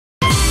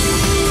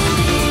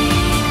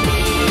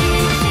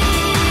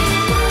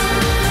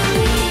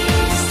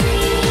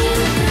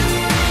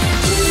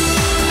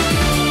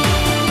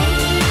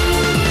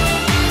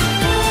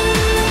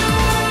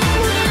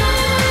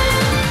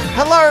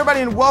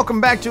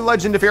welcome back to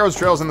Legend of Heroes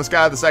Trails in the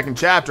Sky, the second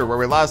chapter. Where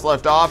we last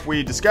left off,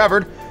 we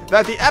discovered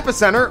that the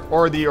epicenter,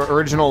 or the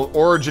original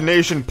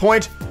origination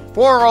point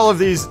for all of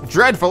these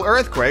dreadful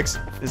earthquakes,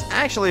 is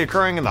actually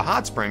occurring in the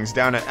hot springs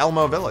down at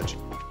Elmo Village.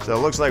 So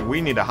it looks like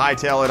we need to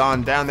hightail it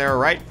on down there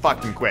right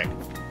fucking quick.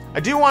 I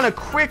do want to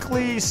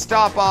quickly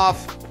stop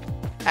off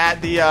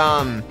at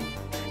the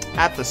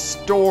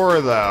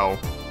store, though,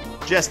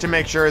 just to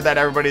make sure that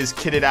everybody's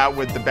kitted out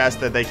with the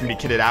best that they can be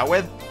kitted out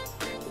with.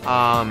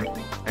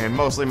 And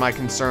mostly my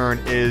concern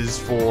is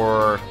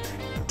for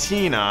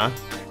Tina,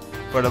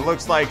 but it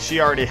looks like she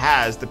already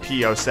has the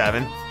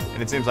P07,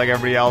 and it seems like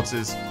everybody else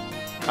is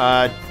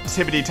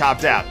tippity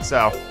topped out.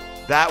 So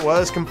that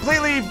was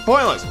completely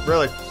pointless,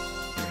 really.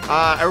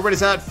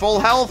 Everybody's at full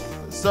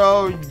health,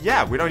 so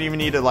yeah, we don't even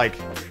need to like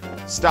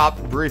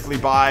stop briefly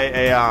by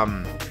a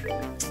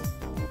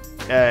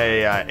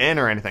inn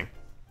or anything.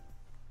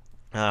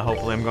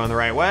 Hopefully I'm going the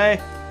right way.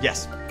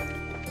 Yes.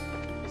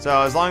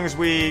 So as long as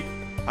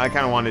I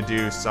kind of want to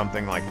do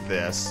something like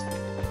this.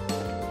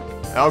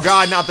 Oh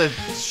god, not the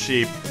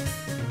sheep.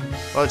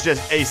 Well, it's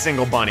just a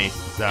single bunny,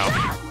 so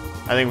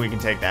I think we can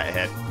take that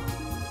hit.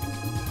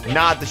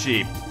 Not the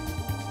sheep.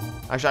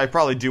 Actually, I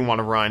probably do want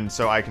to run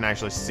so I can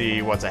actually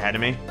see what's ahead of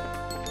me.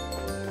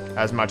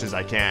 As much as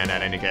I can,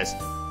 at any case.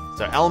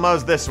 So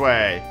Elmo's this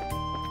way.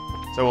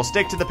 So we'll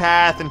stick to the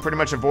path and pretty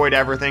much avoid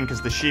everything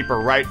because the sheep are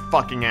right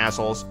fucking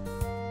assholes.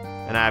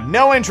 And I have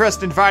no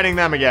interest in fighting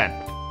them again.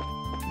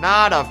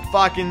 Not a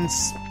fucking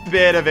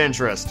bit of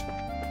interest.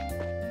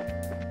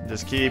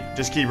 Just keep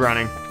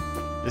running.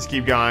 Just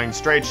keep going.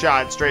 Straight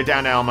shot, straight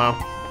down to Elmo.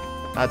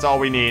 That's all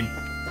we need.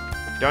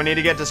 Don't need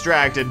to get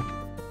distracted.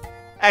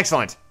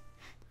 Excellent.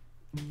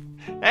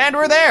 And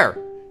we're there.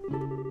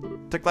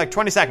 Took like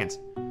 20 seconds.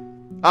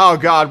 Oh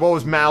god, what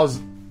was Mal's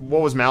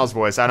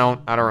voice? I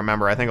don't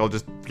remember. I think I'll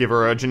just give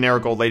her a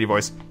generic old lady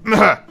voice.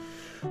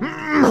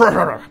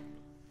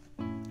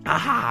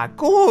 Aha,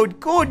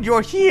 good,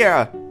 you're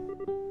here.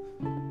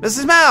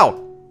 Mrs.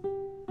 Mao!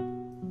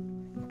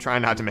 Try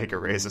not to make it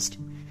racist.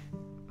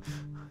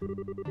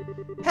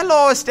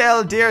 Hello,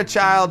 Estelle, dear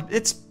child.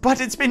 It's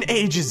been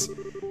ages.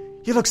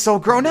 You look so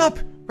grown up,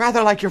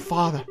 rather like your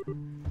father.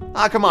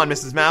 Ah, come on,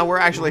 Mrs. Mao, we're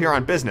actually here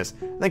on business.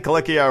 I think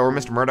Calicia or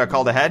Mr. Murdoch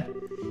called ahead.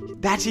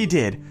 That he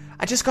did.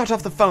 I just got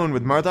off the phone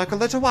with Murdoch a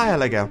little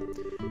while ago.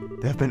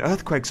 There have been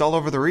earthquakes all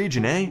over the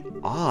region, eh?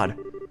 Odd.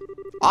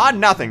 Odd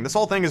nothing. This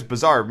whole thing is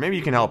bizarre. Maybe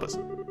you can help us.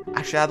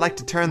 Actually, I'd like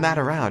to turn that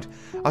around.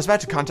 I was about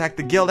to contact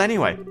the guild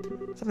anyway.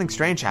 Something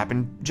strange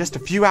happened just a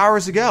few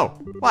hours ago.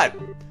 What?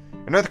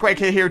 An earthquake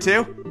hit here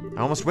too?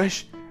 I almost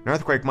wish an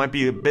earthquake might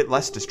be a bit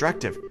less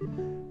destructive.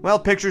 Well,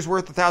 picture's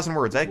worth 1,000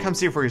 words, eh? Come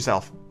see for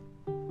yourself.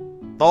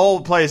 The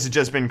whole place has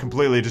just been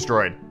completely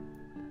destroyed.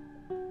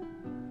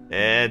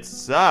 It's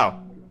so.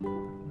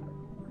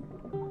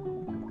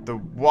 The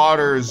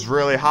water's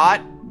really hot?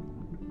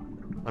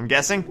 I'm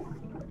guessing?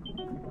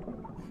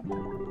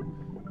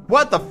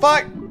 What the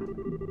fuck?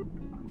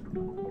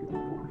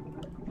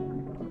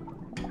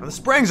 The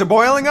springs are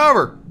boiling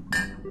over.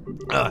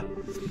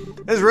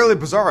 This is really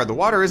bizarre. The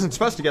water isn't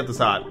supposed to get this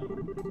hot.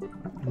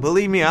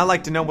 Believe me, I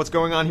like to know what's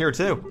going on here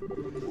too.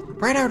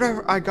 Right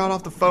after I got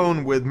off the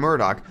phone with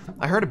Murdoch,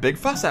 I heard a big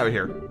fuss out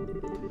here.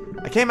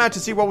 I came out to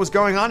see what was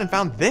going on and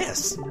found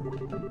this.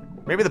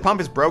 Maybe the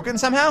pump is broken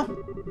somehow?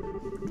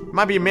 It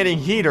might be emitting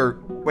heat or...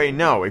 Wait,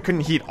 no, it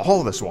couldn't heat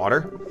all this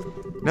water.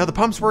 No, the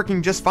pump's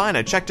working just fine.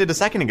 I checked it a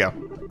second ago.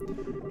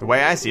 The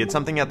way I see it,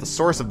 something at the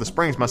source of the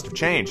springs must have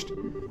changed.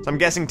 So I'm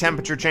guessing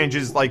temperature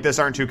changes like this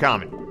aren't too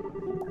common.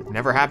 It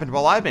never happened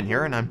while I've been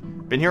here, and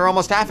I've been here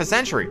almost half a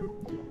century.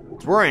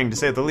 It's worrying, to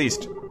say the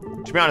least.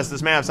 To be honest,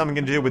 this may have something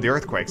to do with the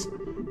earthquakes.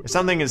 If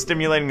something is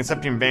stimulating the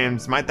septium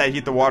veins, might that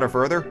heat the water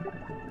further?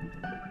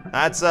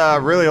 That's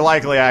really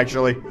likely,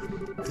 actually.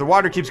 If the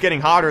water keeps getting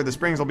hotter, the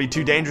springs will be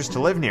too dangerous to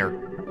live near.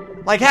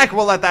 Like heck,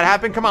 we'll let that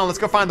happen. Come on, let's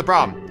go find the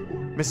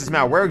problem. Mrs.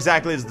 Mao, where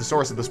exactly is the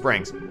source of the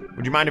springs?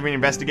 Would you mind if we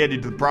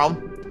investigated the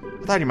problem?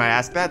 I thought you might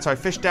ask that, so I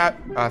fished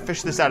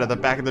this out of the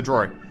back of the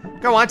drawer.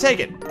 Go on, take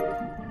it.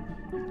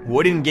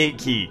 Wooden gate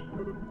key.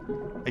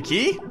 A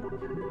key?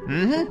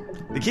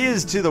 Mm-hmm. The key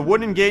is to the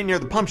wooden gate near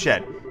the pump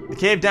shed. The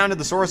cave down to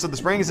the source of the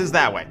springs is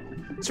that way.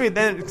 Sweet,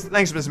 then,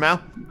 thanks, Mrs. Mao.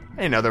 I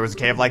didn't know there was a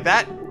cave like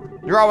that.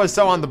 You're always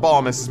so on the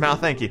ball, Mrs. Mao,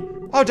 thank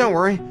you. Oh, don't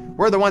worry.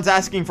 We're the ones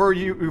asking for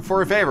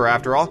a favor,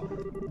 after all.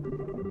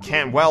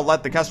 Can't well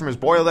let the customers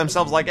boil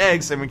themselves like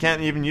eggs, and we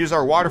can't even use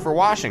our water for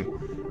washing.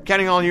 I'm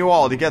counting on you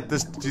all to get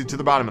this to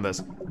the bottom of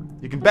this.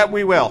 You can bet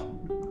we will.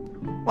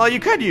 Well,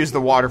 you could use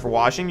the water for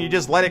washing. You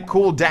just let it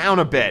cool down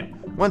a bit.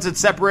 Once it's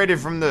separated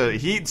from the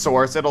heat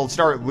source, it'll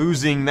start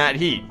losing that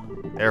heat.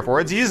 Therefore,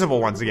 it's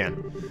usable once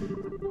again.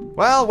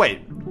 Well,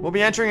 wait. We'll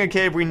be entering a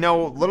cave we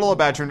know little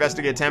about to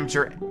investigate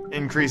temperature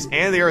increase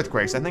and the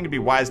earthquakes. I think it'd be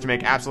wise to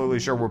make absolutely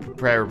sure we're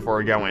prepared before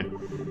we go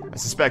in. I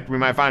suspect we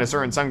might find a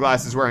certain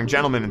sunglasses-wearing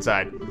gentleman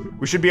inside.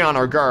 We should be on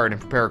our guard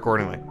and prepare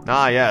accordingly.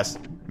 Ah, yes.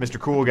 Mr.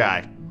 Cool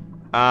Guy.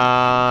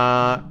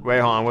 Wait,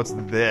 hold on. What's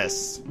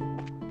this?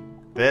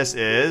 This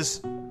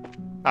is...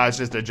 it's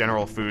just a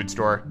general food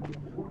store.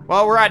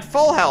 Well, we're at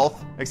full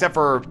health, except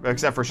for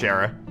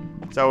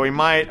Shara. So we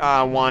might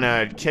want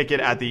to kick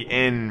it at the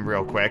inn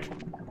real quick,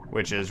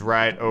 which is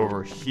right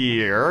over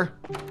here.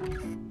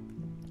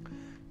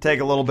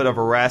 Take a little bit of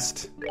a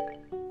rest.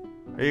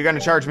 Are you gonna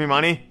charge me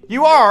money?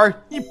 You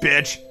are, you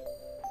bitch.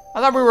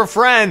 I thought we were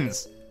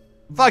friends.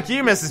 Fuck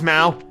you, Mrs.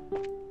 Mao.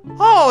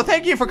 Oh,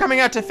 thank you for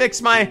coming out to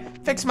fix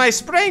my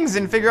springs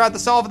and figure out the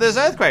solve of this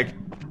earthquake.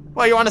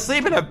 Well, you want to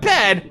sleep in a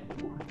bed?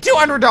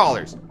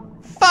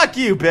 $200. Fuck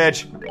you,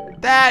 bitch.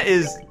 That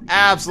is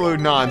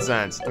absolute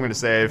nonsense. I'm gonna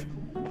save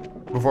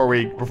before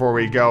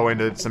we go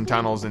into some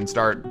tunnels and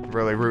start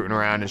really rooting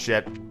around and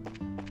shit.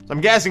 So I'm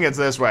guessing it's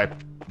this way.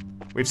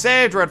 We've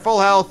saved, we're at full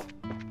health.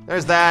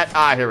 There's that.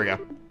 Ah, here we go.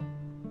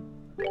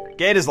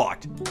 Gate is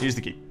locked. Use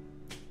the key.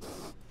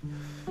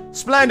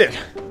 Splendid.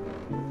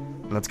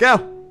 Let's go.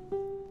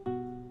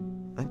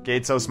 That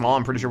gate's so small,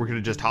 I'm pretty sure we could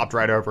have just hopped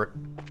right over it.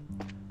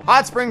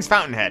 Hot Springs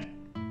Fountainhead.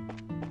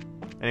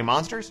 Any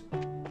monsters?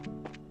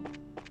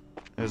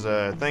 There's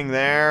a thing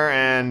there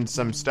and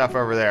some stuff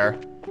over there.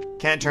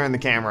 Can't turn the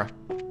camera.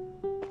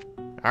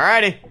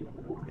 Alrighty.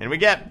 In we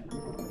get.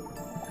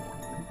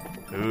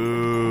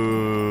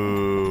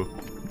 Ooh.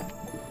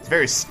 It's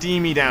very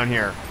steamy down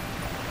here.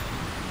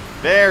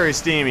 Very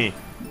steamy.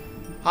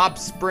 Hot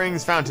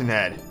Springs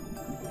Fountainhead.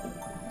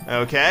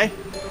 Okay.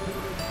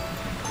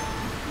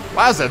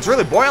 Wowza, it's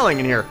really boiling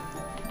in here.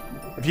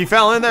 If you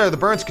fell in there, the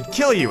burns could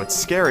kill you. It's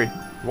scary.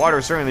 The water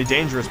is certainly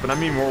dangerous, but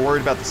I'm even more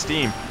worried about the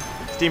steam.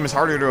 Steam is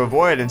harder to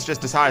avoid, and it's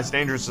just as hot as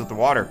dangerous as the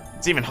water.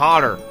 It's even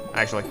hotter,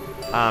 actually.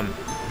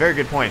 Very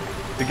good point.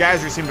 The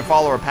geyser seem to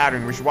follow a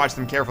pattern. We should watch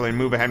them carefully and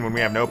move ahead when we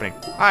have an opening.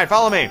 All right,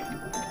 follow me.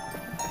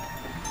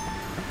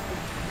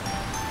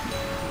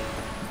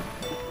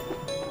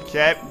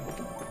 Okay.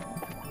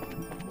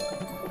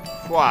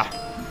 Wah.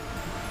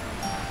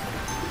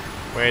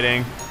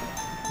 Waiting.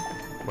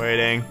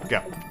 Waiting.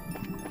 Go.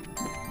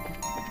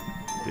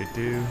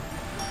 Do-do.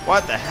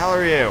 What the hell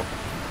are you?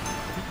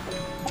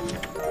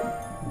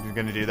 You're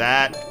gonna do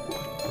that.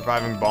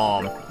 Reviving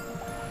bomb.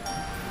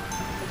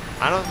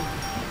 I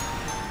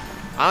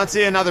don't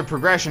see another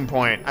progression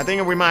point. I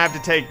think we might have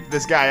to take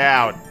this guy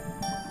out.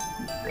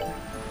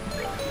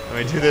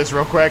 Let me do this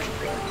real quick.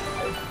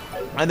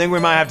 I think we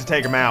might have to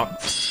take him out.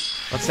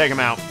 Let's take him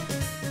out.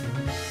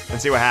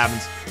 Let's see what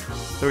happens.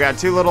 So we got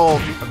two little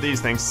of these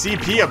things.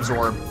 CP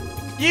absorb.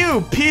 You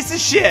piece of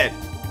shit!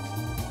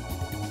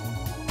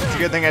 It's a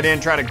good thing I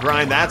didn't try to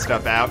grind that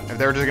stuff out if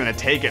they were just gonna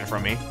take it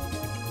from me.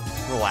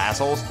 Little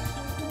assholes.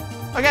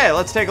 Okay,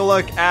 let's take a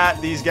look at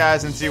these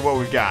guys and see what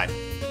we've got.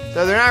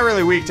 So they're not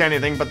really weak to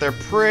anything, but they're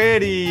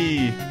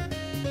pretty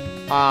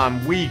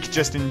weak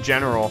just in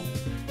general.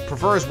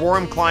 Prefers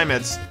warm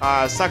climates,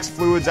 sucks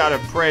fluids out of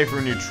prey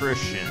for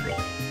nutrition.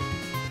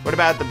 What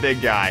about the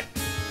big guy?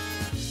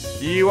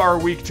 You are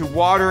weak to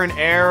water and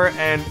air,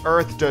 and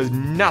earth does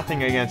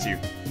nothing against you.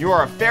 You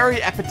are a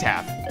fairy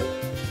epitaph.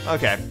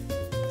 Okay.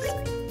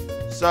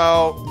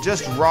 So,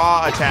 just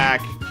raw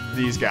attack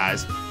these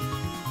guys.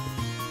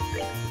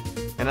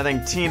 And I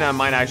think Tina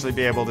might actually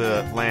be able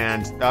to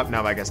land... Oh,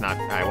 no, I guess not.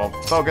 Alright, well,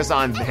 focus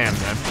on him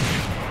then.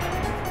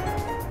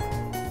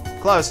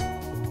 Close.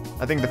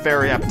 I think the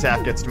fairy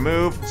epitaph gets to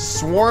move.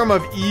 Swarm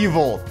of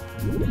evil.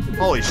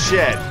 Holy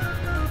shit.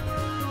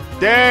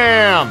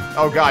 Damn!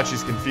 Oh god,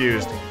 she's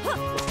confused.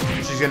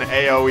 She's gonna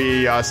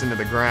AoE us into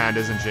the ground,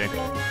 isn't she?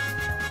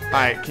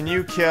 Alright, can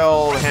you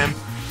kill him?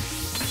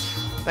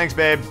 Thanks,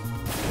 babe.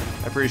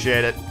 I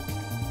appreciate it.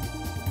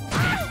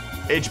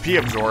 HP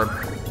absorb.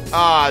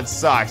 Ah, it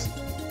sucks.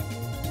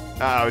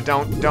 Uh-oh,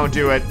 don't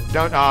do it.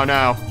 Don't, oh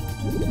no.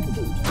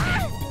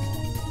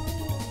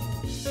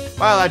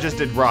 Well, that just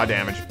did raw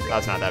damage.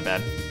 That's not that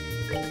bad.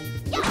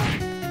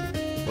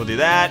 We'll do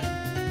that.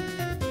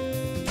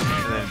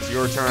 And then it's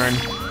your turn.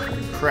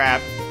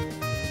 Crap.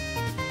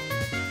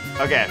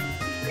 Okay.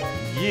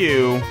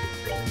 You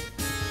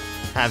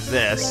have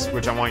this,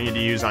 which I want you to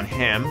use on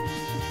him.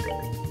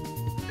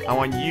 I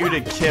want you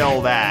to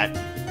kill that.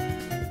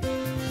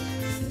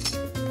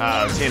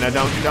 Oh, Tina,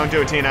 don't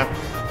do it, Tina.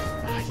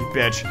 Oh, you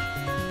bitch.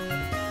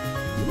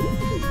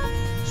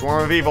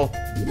 Swarm of evil.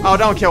 Oh,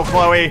 don't kill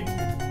Chloe.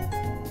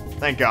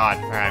 Thank God.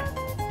 Alright.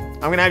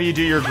 I'm gonna have you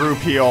do your group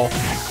heal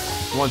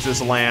once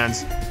this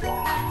lands.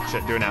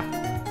 Shit, do it now.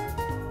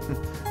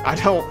 I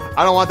don't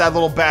want that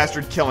little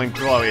bastard killing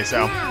Chloe,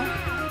 so.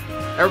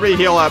 Everybody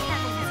heal up.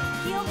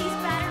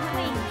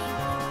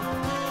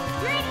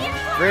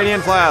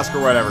 Radiant Flask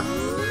or whatever.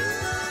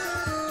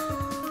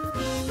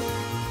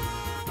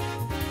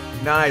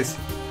 Nice.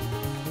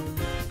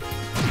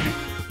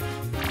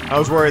 I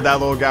was worried that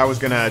little guy was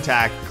gonna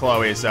attack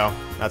Chloe, so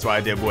that's why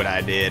I did what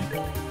I did.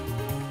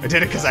 I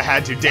did it because I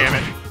had to, damn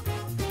it.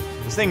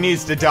 This thing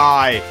needs to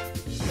die.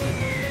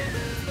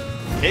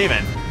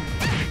 Haven.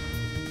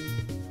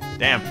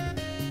 Damn.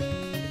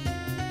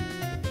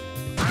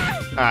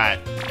 Alright.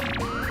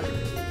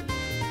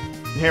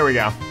 Here we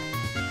go.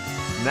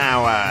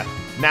 Now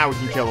we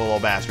can kill the little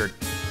bastard.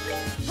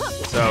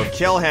 So,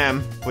 kill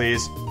him,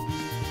 please.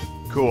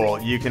 Cool,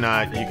 you can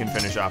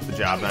finish off the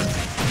job then.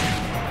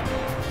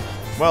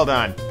 Well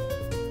done.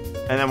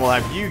 And then we'll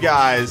have you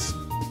guys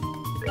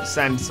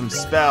send some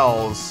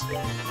spells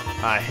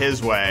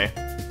his way.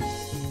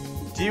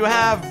 Do you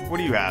have... What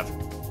do you have?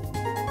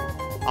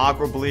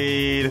 Aqua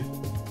Bleed.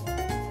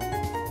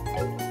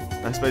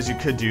 I suppose you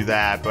could do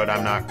that, but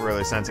I'm not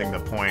really sensing the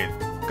point.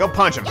 Go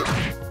punch him.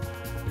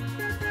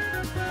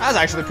 That was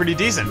actually pretty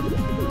decent.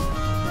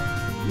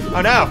 Oh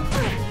no!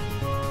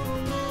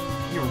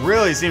 You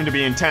really seem to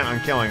be intent on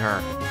killing her.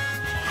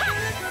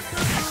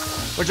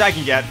 Which I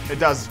can get. It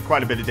does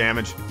quite a bit of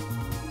damage.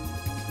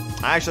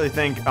 I actually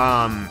think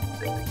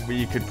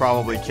we could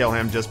probably kill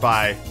him just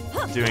by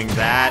doing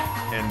that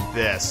and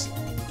this.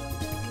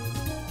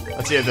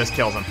 Let's see if this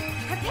kills him.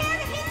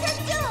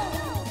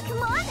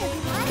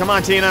 Come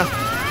on, Tina.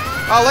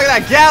 Oh, look at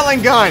that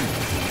Gatling gun!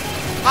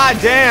 Ah,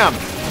 damn!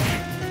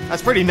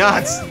 That's pretty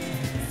nuts.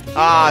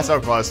 Ah, so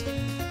close.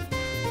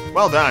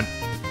 Well done.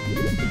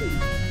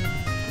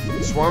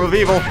 Swarm of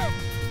evil.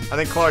 I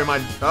think Chloe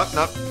might... Oh,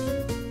 no.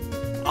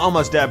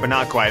 Almost dead, but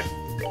not quite.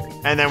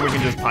 And then we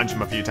can just punch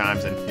him a few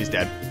times and he's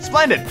dead.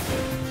 Splendid!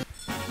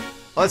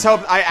 Let's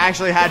hope I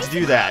actually had to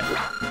do that.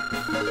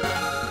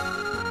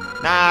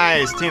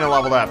 Nice! Tina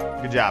leveled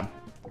up. Good job.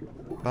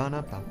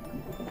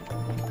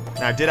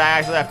 Now, did I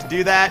actually have to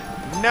do that?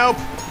 Nope.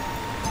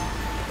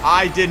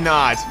 I did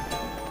not.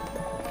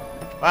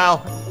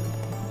 Well,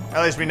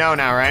 at least we know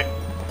now, right?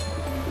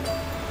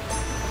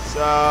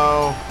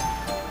 So...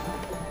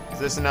 Is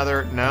this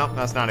another... No,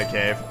 that's not a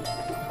cave.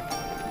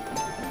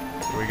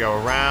 So we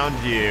go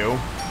around you.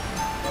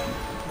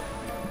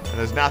 And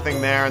there's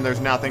nothing there, and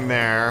there's nothing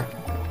there.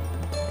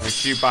 We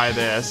shoot by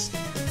this.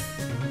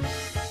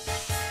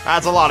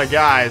 That's a lot of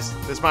guys.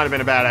 This might have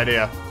been a bad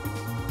idea.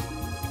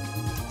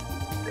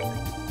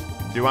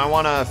 Do I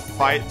want to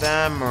fight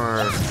them,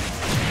 or...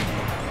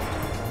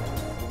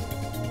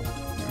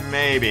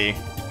 Maybe.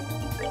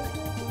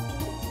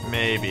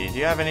 Maybe. Do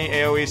you have any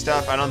AoE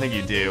stuff? I don't think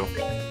you do.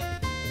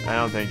 I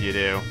don't think you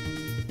do.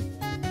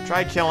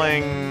 Try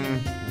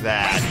killing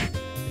that.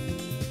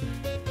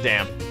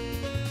 Damn.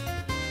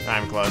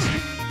 I'm close.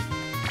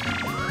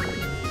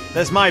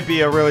 This might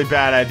be a really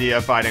bad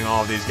idea, fighting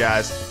all of these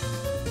guys.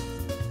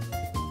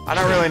 I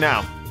don't really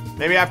know.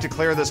 Maybe I have to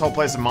clear this whole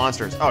place of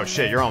monsters. Oh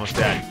shit, you're almost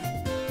dead.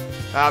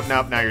 Oh,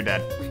 nope, now you're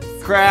dead.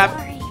 Crap!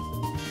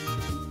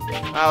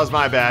 That was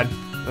my bad.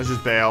 Let's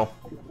just bail.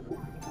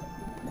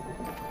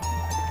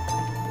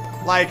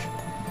 Like,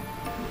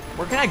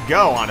 where can I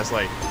go,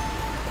 honestly?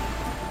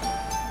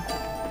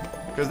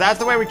 Because that's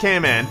the way we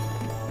came in.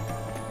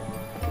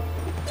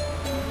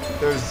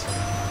 There's...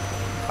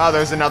 Oh,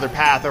 there's another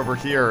path over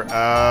here.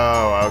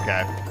 Oh,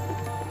 okay.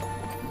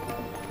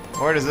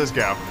 Where does this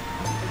go?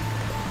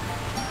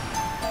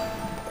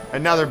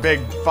 Another big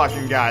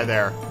fucking guy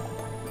there.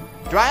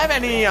 Do I have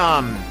any,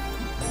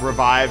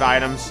 revive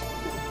items?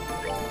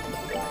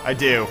 I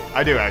do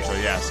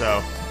actually, yeah,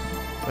 so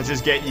let's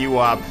just get you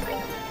up,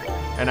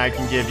 and I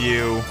can give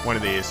you one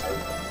of these.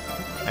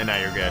 And now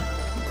you're good.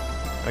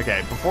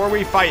 Okay, before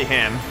we fight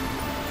him,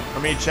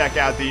 let me check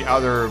out the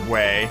other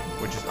way,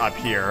 which is up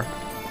here.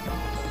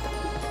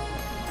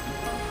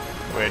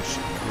 Which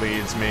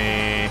leads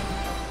me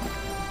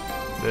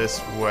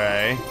this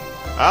way.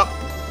 Oh!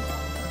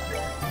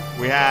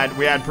 We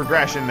had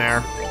progression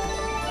there.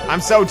 I'm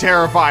so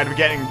terrified of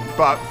getting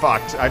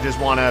fucked. I just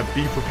want to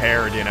be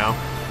prepared, you know?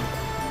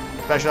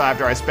 Especially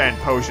after I spent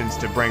potions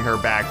to bring her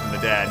back from the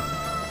dead.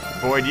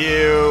 Avoid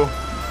you.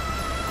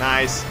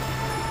 Nice.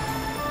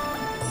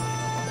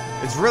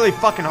 It's really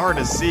fucking hard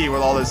to see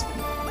with all this...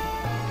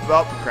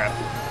 Oh, crap.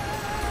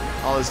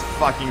 All this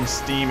fucking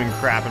steam and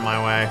crap in my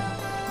way.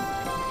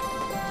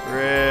 It's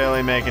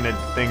really making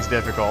things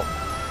difficult.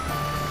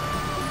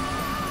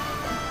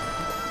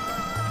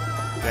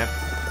 Yep.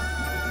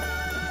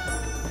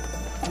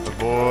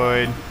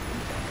 Avoid.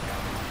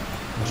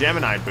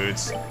 Gemini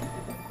boots.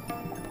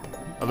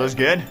 Are those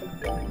good?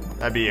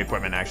 That'd be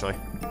equipment, actually.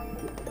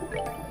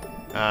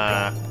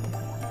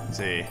 Let's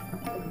see.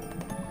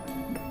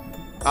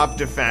 Up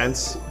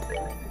defense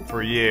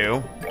for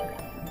you.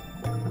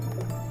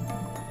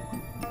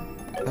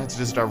 That's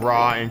just a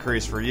raw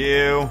increase for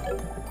you.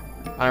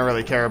 I don't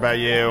really care about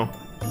you.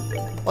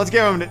 Let's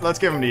give him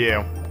to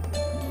you.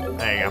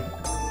 There you go.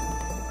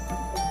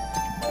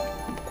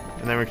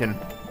 And then we can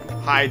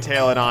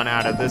hightail it on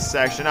out of this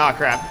section. Oh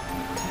crap.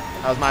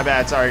 That was my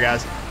bad. Sorry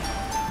guys.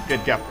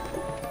 Good, go.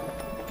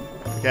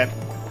 Okay.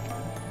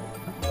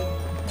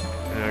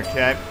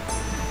 Okay.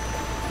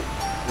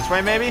 This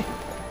way maybe?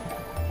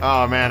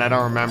 Oh man, I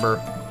don't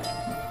remember.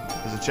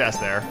 There's a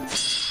chest there.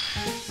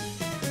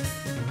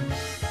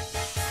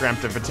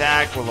 Preemptive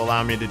attack will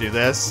allow me to do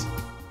this.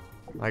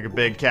 Like a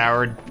big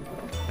coward.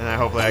 And then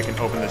hopefully I can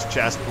open this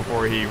chest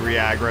before he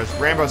re-aggroes.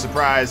 Rainbow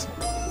surprise.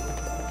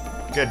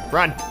 Good,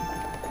 run.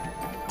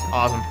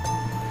 Awesome.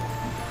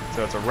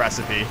 So it's a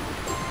recipe.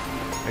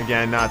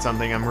 Again, not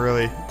something I'm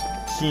really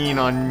keen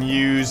on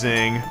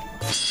using.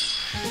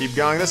 Keep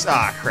going this.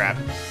 Ah, crap.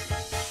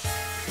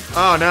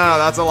 Oh no,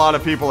 that's a lot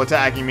of people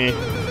attacking me.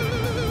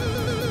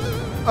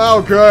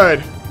 Oh,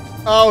 good.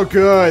 Oh,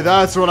 good.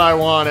 That's what I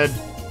wanted.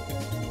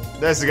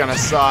 This is gonna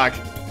suck.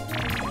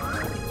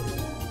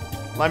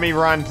 Let me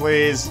run,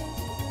 please.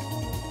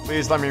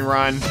 Please let me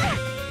run.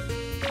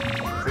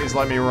 Please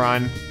let me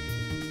run.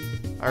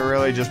 I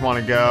really just want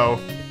to go.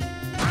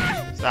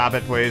 Stop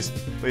it, please.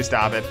 Please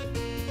stop it.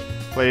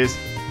 Please.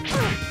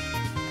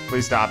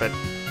 Please stop it.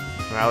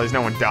 Well, at least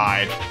no one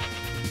died.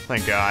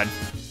 Thank God.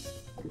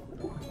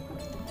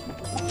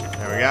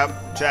 There we go.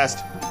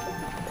 Chest.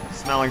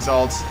 Smelling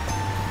salts.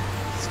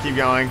 Let's keep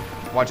going.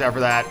 Watch out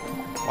for that.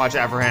 Watch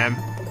out for him.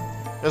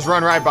 Just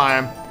run right by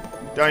him.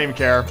 Don't even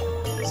care.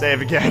 Save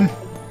again.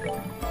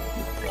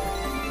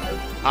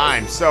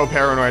 I'm so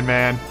paranoid,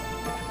 man.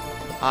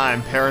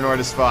 I'm paranoid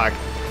as fuck.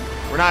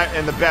 We're not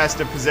in the best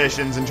of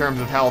positions in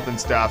terms of health and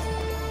stuff.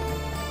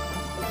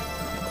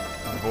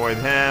 Avoid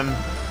him.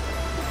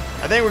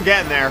 I think we're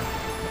getting there.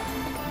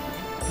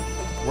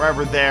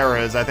 Wherever there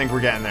is, I think we're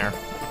getting there.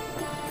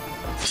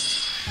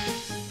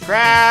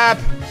 Crap!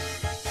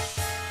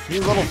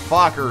 You little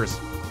fuckers.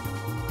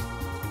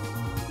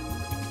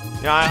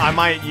 Yeah, I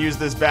might use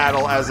this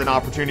battle as an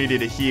opportunity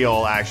to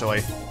heal,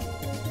 actually.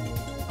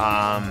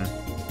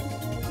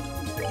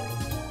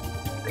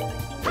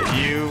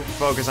 You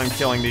focus on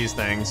killing these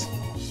things.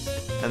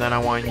 And then I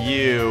want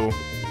you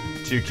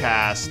to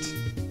cast...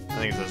 I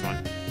think it's this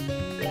one.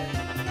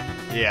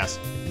 Yes.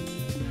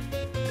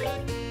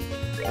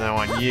 And I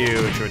want you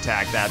to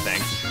attack that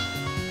thing.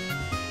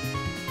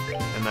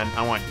 And then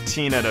I want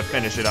Tina to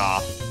finish it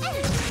off.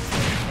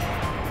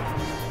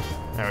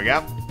 There we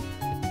go.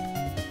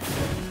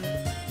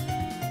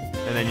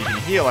 And then you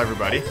can heal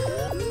everybody.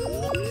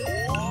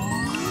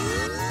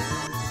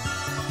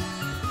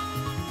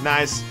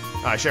 Nice.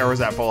 Cher was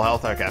at full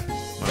health. Okay.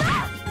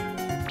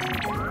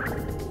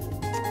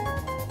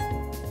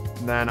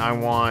 Then I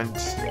want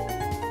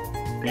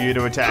you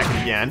to attack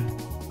it again.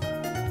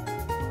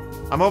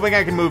 I'm hoping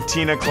I can move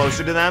Tina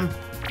closer to them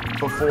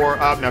before...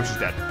 Oh, no, she's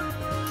dead.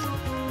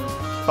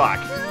 Fuck.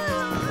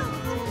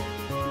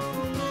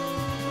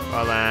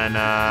 Well then,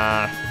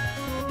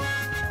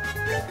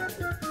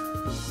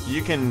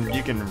 you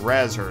can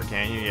res her,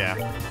 can't you? Yeah.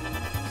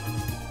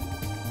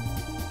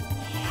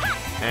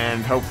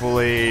 And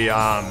hopefully,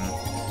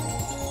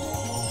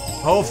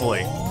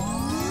 hopefully,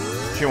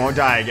 she won't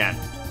die again.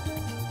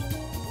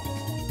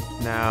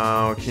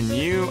 Now, can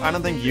you... I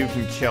don't think you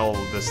can kill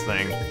this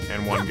thing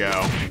in one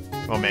go.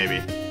 Well,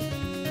 maybe.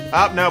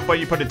 Oh, no, but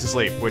you put it to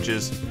sleep, which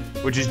is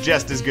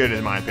just as good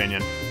in my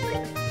opinion.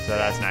 So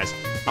that's nice.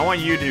 I want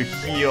you to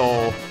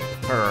heal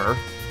her.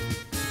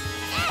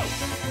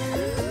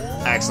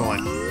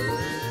 Excellent.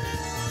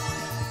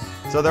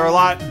 So they're a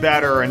lot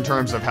better in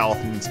terms of health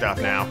and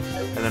stuff now.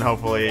 And then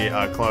hopefully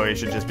Chloe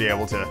should just be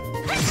able to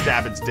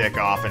stab its dick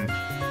off and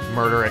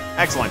murder it.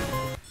 Excellent.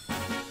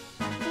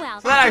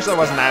 So that actually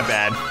wasn't that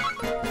bad.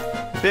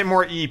 A bit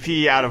more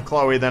EP out of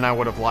Chloe than I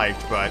would have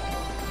liked, but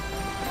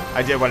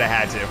I did what I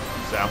had to,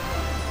 so.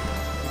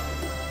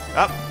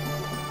 Oh,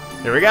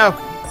 here we go.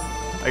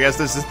 I guess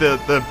this is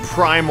the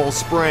primal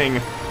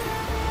spring.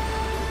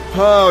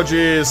 Oh,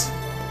 jeez.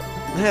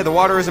 Hey, the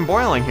water isn't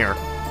boiling here.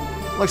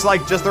 Looks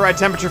like just the right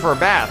temperature for a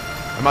bath.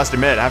 I must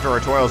admit, after our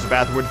toils, a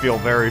bath would feel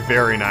very,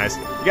 very nice.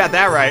 You got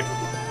that right.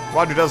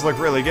 Water does look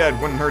really good.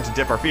 Wouldn't hurt to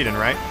dip our feet in,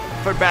 right?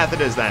 Foot bath it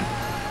is then.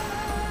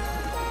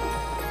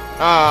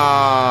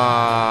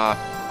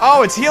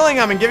 Oh, it's healing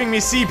them and giving me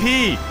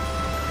CP.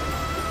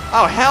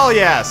 Oh, hell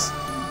yes.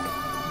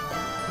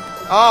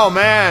 Oh,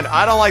 man.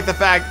 I don't like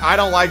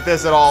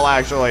this at all,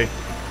 actually.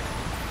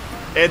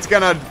 It's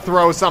gonna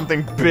throw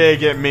something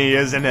big at me,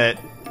 isn't it?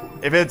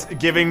 If it's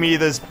giving me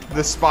this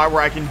spot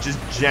where I can just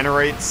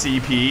generate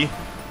CP.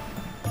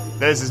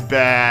 This is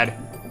bad.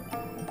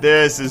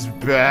 This is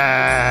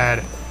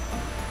bad.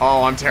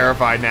 Oh, I'm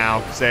terrified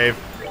now. Save.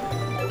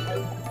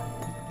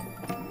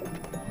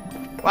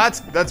 Well,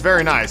 that's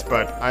very nice,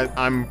 but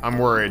I'm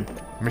worried.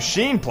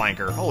 Machine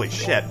planker. Holy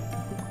shit.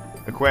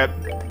 Equip.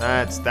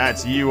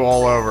 That's you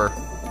all over.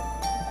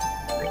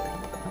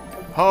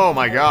 Oh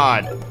my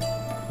god.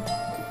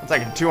 That's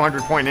like a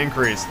 200-point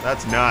increase.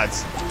 That's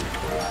nuts.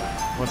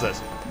 What's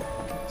this?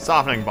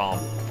 Softening balm.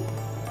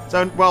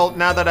 So, well,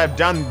 now that I've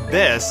done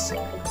this,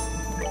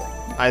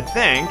 I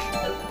think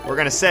we're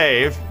gonna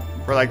save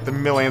for like the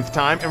millionth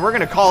time, and we're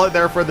gonna call it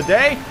there for the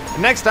day.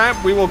 And next time,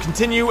 we will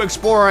continue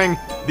exploring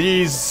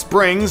these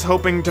springs,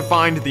 hoping to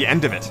find the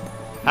end of it.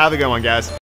 Have a good one, guys.